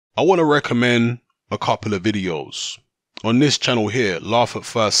I want to recommend a couple of videos. On this channel here, Laugh at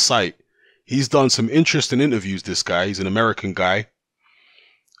First Sight, he's done some interesting interviews, this guy. He's an American guy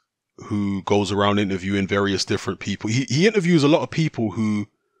who goes around interviewing various different people. He interviews a lot of people who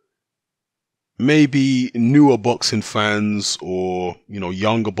maybe newer boxing fans or,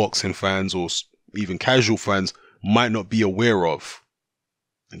 younger boxing fans or even casual fans might not be aware of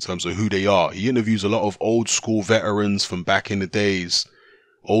in terms of who they are. He interviews a lot of old school veterans from back in the days,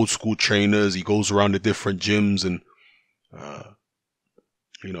 old school trainers. He goes around the different gyms and,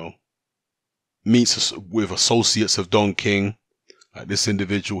 meets with associates of Don King, like this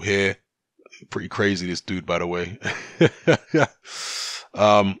individual here. Pretty crazy, this dude, by the way.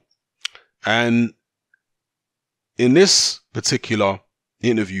 And in this particular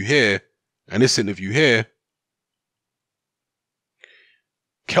interview here, and this interview here,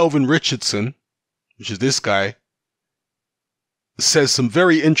 Kelvin Richardson, which is this guy, says some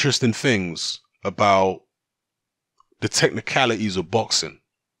very interesting things about the technicalities of boxing,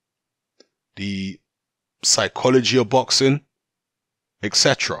 the psychology of boxing,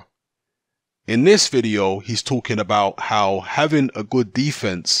 etc. In this video, he's talking about how having a good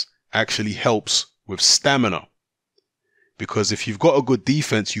defense actually helps with stamina. Because if you've got a good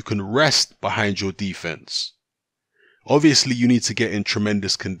defense, you can rest behind your defense. Obviously, you need to get in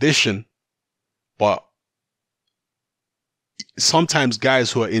tremendous condition, but sometimes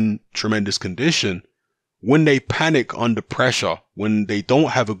guys who are in tremendous condition, when they panic under pressure, when they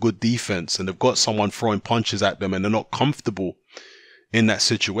don't have a good defense and they've got someone throwing punches at them and they're not comfortable in that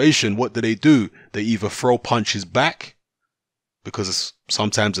situation, what do? They either throw punches back, because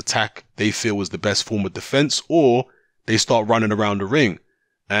sometimes attack they feel is the best form of defense, or they start running around the ring.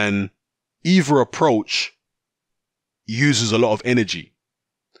 And either approach uses a lot of energy.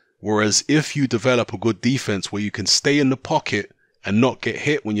 Whereas if you develop a good defense where you can stay in the pocket and not get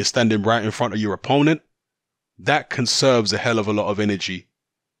hit when you're standing right in front of your opponent, that conserves a hell of a lot of energy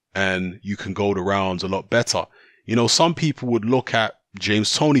and you can go the rounds a lot better. Some people would look at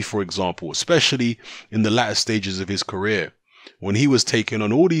James Toney, for example, especially in the latter stages of his career, when he was taking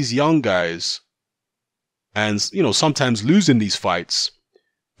on all these young guys and, sometimes losing these fights,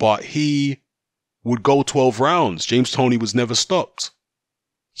 but he would go 12 rounds. James Toney was never stopped.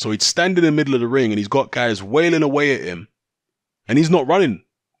 So he'd stand in the middle of the ring and he's got guys wailing away at him and he's not running.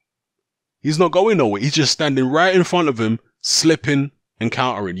 He's not going nowhere. He's just standing right in front of him, slipping and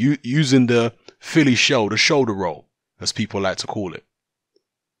countering, using the Philly shell, the shoulder roll, as people like to call it.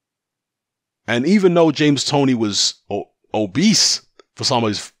 And even though James Toney was obese for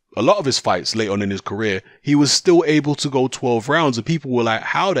a lot of his fights late on in his career, he was still able to go 12 rounds. And people were like,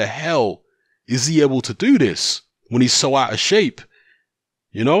 how the hell is he able to do this when he's so out of shape?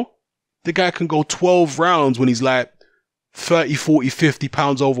 The guy can go 12 rounds when he's like 30, 40, 50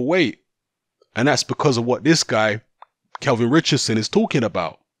 pounds overweight. And that's because of what this guy, Kelvin Richardson, is talking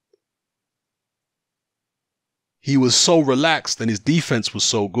about. He was so relaxed and his defense was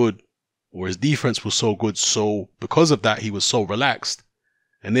so good, so because of that, he was so relaxed,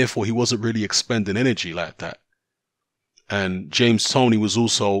 and therefore he wasn't really expending energy like that. And James Toney was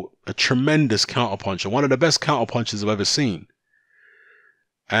also a tremendous counterpuncher, one of the best counterpunchers I've ever seen.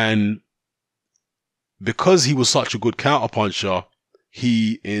 And because he was such a good counterpuncher,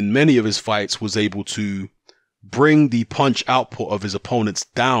 he, in many of his fights, was able to bring the punch output of his opponents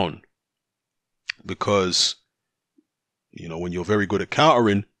down. Because, when you're very good at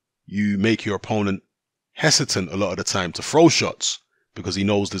countering, you make your opponent hesitant a lot of the time to throw shots because he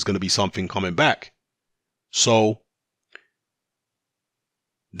knows there's going to be something coming back. So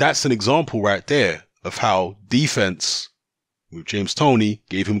that's an example right there of how defense with James Toney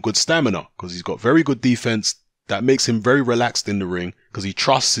gave him good stamina, because he's got very good defense that makes him very relaxed in the ring because he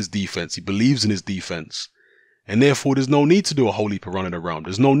trusts his defense. He believes in his defense. And therefore, there's no need to do a whole heap of running around.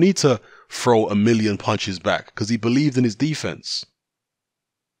 There's no need to throw a million punches back because he believed in his defense.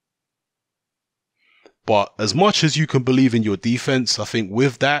 But as much as you can believe in your defense, I think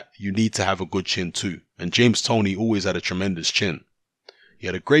with that, you need to have a good chin too. And James Toney always had a tremendous chin. He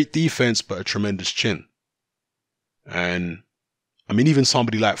had a great defense, but a tremendous chin. And even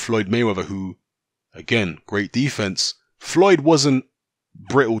somebody like Floyd Mayweather, who, again, great defense. Floyd wasn't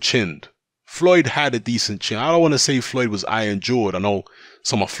brittle-chinned. Floyd had a decent chin. I don't want to say Floyd was iron-jawed. I know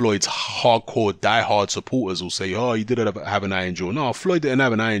some of Floyd's hardcore, diehard supporters will say, oh, he didn't have an iron jaw. No, Floyd didn't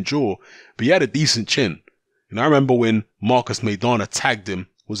have an iron jaw, but he had a decent chin. And I remember when Marcus Maidana tagged him,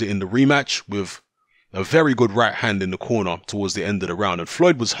 was it in the rematch, with a very good right hand in the corner towards the end of the round. And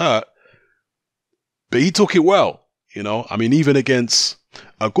Floyd was hurt, but he took it well. Even against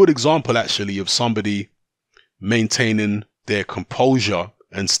a good example, actually, of somebody maintaining their composure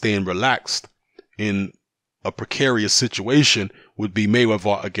and staying relaxed in a precarious situation would be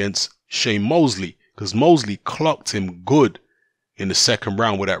Mayweather against Shane Mosley, because Mosley clocked him good in the second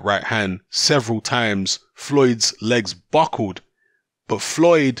round with that right hand several times. Floyd's legs buckled, but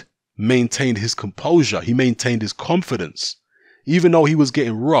Floyd maintained his composure. He maintained his confidence. Even though he was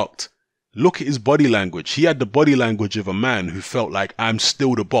getting rocked, look at his body language. He had the body language of a man who felt like, I'm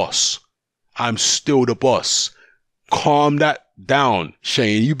still the boss. I'm still the boss. Calm that down,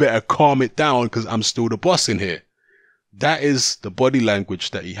 Shane. You better calm it down because I'm still the boss in here. That is the body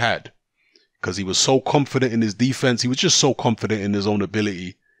language that he had, because he was so confident in his defense. He was just so confident in his own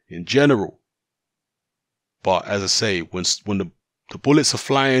ability in general. But as I say, when the bullets are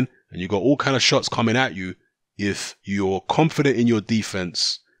flying and you got all kind of shots coming at you, if you're confident in your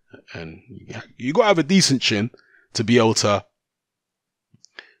defense, and you got to have a decent chin to be able to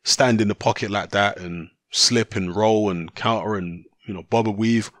stand in the pocket like that and slip and roll and counter and, bob and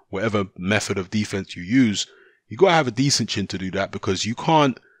weave, whatever method of defense you use, you got to have a decent chin to do that, because you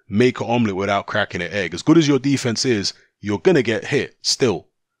can't make an omelet without cracking an egg. As good as your defense is, you're going to get hit still.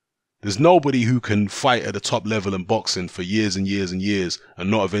 There's nobody who can fight at the top level in boxing for years and years and years and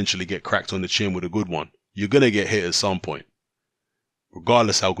not eventually get cracked on the chin with a good one. You're going to get hit at some point,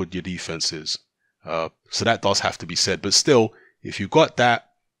 regardless how good your defense is. So that does have to be said. But still, if you got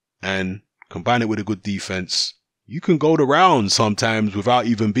that and combine it with a good defense, you can go the round sometimes without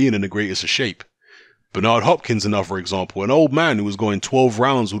even being in the greatest of shape. Bernard Hopkins, another example, an old man who was going 12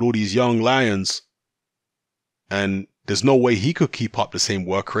 rounds with all these young lions, and there's no way he could keep up the same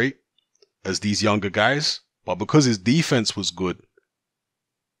work rate as these younger guys. But because his defense was good,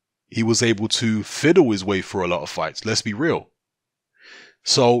 he was able to fiddle his way through a lot of fights. Let's be real.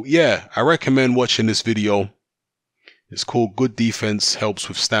 So yeah, I recommend watching this video. It's called Good Defense Helps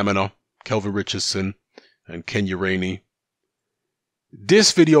with Stamina. Kelvin Richardson and Kenya Rainey.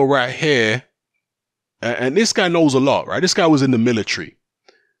 This video right here, and this guy knows a lot, right? This guy was in the military,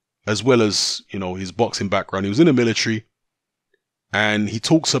 as well as, his boxing background. He was in the military, and he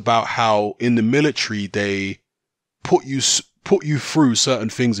talks about how in the military, they put you through certain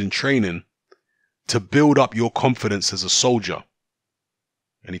things in training to build up your confidence as a soldier.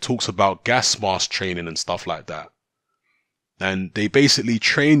 And he talks about gas mask training and stuff like that. And they basically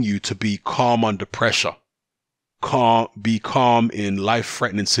train you to be calm under pressure. Be calm in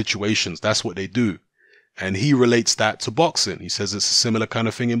life-threatening situations. That's what they do. And he relates that to boxing. He says it's a similar kind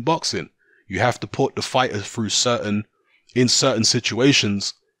of thing in boxing. You have to put the fighter through certain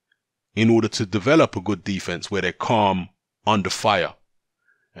situations in order to develop a good defense where they're calm under fire.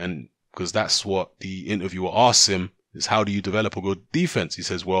 And because that's what the interviewer asks him, is how do you develop a good defense? He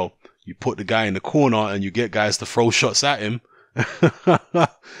says, well, you put the guy in the corner and you get guys to throw shots at him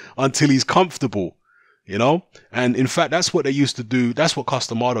until he's comfortable, And in fact, that's what they used to do. That's what Cus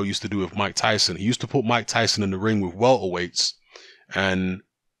D'Amato used to do with Mike Tyson. He used to put Mike Tyson in the ring with welterweights and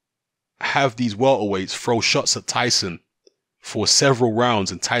have these welterweights throw shots at Tyson for several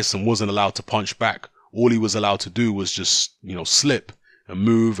rounds, and Tyson wasn't allowed to punch back. All he was allowed to do was just, slip and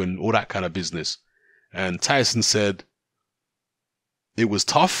move and all that kind of business. And Tyson said it was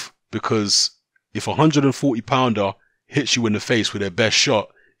tough because if a 140-pounder hits you in the face with their best shot,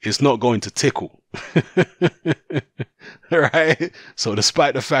 it's not going to tickle. Right? So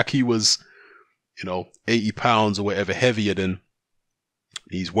despite the fact he was, 80 pounds or whatever heavier than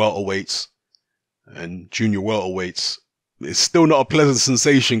these welterweights and junior welterweights, it's still not a pleasant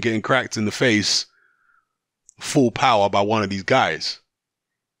sensation getting cracked in the face full power by one of these guys.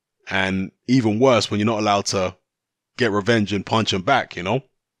 And even worse when you're not allowed to get revenge and punch him back,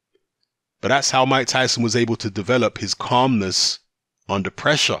 But that's how Mike Tyson was able to develop his calmness under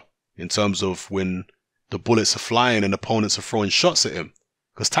pressure in terms of when the bullets are flying and opponents are throwing shots at him.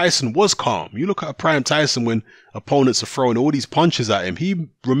 Because Tyson was calm. You look at a prime Tyson when opponents are throwing all these punches at him, he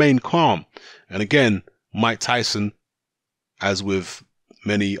remained calm. And again, Mike Tyson, as with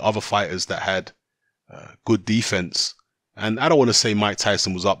many other fighters that had good defense, and I don't want to say Mike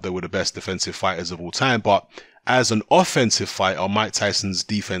Tyson was up there with the best defensive fighters of all time, but as an offensive fighter, Mike Tyson's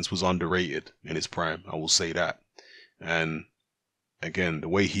defense was underrated in his prime. I will say that. And again, the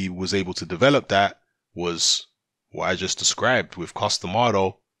way he was able to develop that was what I just described with Cus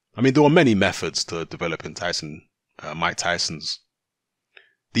D'Amato. I mean, there were many methods to developing Mike Tyson's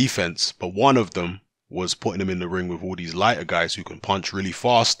defense, but one of them was putting him in the ring with all these lighter guys who can punch really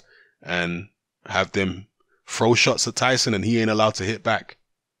fast and have them throw shots at Tyson and he ain't allowed to hit back.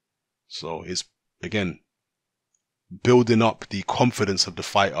 So it's, again, building up the confidence of the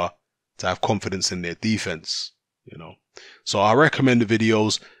fighter to have confidence in their defense, So I recommend the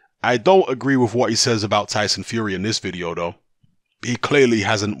videos. I don't agree with what he says about Tyson Fury in this video though. he clearly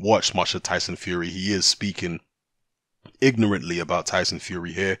hasn't watched much of Tyson Fury. He is speaking ignorantly about Tyson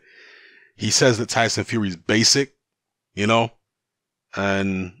Fury here. He says that Tyson Fury is basic, you know,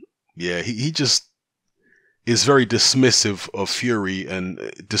 and yeah, he just is very dismissive of Fury, and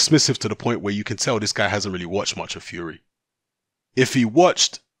dismissive to the point where you can tell this guy hasn't really watched much of Fury. If he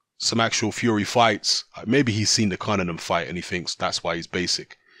watched some actual Fury fights, maybe he's seen the Cunningham fight and he thinks that's why he's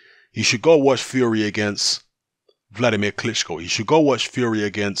basic. He should go watch Fury against Vladimir Klitschko. He should go watch Fury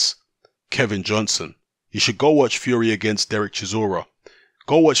against Kevin Johnson. He should go watch Fury against Derek Chisora.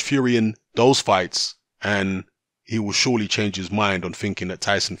 Go watch Fury in those fights and he will surely change his mind on thinking that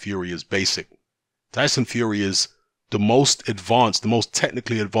Tyson Fury is basic. Tyson Fury is the most advanced, the most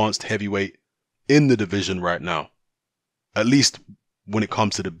technically advanced heavyweight in the division right now. At least when it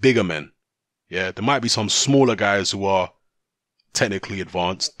comes to the bigger men. Yeah, there might be some smaller guys who are technically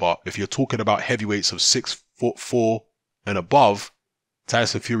advanced, but if you're talking about heavyweights of 6'4" and above,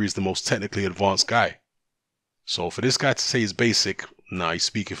 Tyson Fury is the most technically advanced guy. So for this guy to say he's basic, nah, he's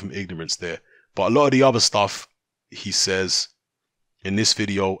speaking from ignorance there. But a lot of the other stuff he says in this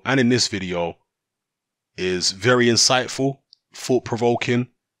video and in this video is very insightful, thought-provoking,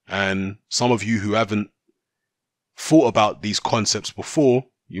 and some of you who haven't thought about these concepts before,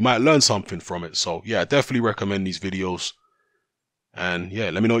 you might learn something from it. So yeah, I definitely recommend these videos. And yeah,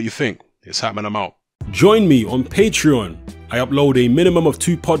 let me know what you think. It's happening, I'm out. Join me on Patreon. I upload a minimum of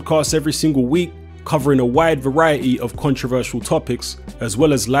 2 podcasts every single week, covering a wide variety of controversial topics, as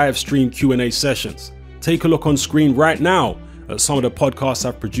well as live stream Q&A sessions. Take a look on screen right now at some of the podcasts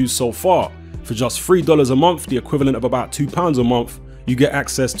I've produced so far. For just $3 a month, the equivalent of about £2 a month, you get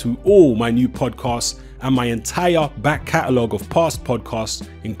access to all my new podcasts and my entire back catalogue of past podcasts,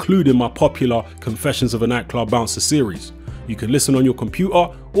 including my popular Confessions of a Nightclub Bouncer series. You can listen on your computer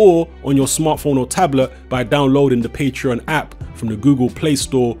or on your smartphone or tablet by downloading the Patreon app from the Google Play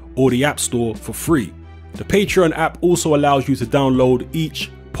Store or the App Store for free. The Patreon app also allows you to download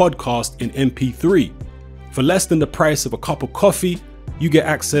each podcast in MP3. For less than the price of a cup of coffee, you get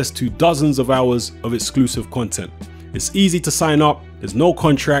access to dozens of hours of exclusive content. It's easy to sign up, there's no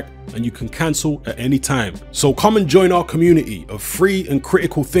contract, and you can cancel at any time. So come and join our community of free and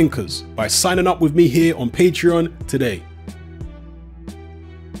critical thinkers by signing up with me here on Patreon today.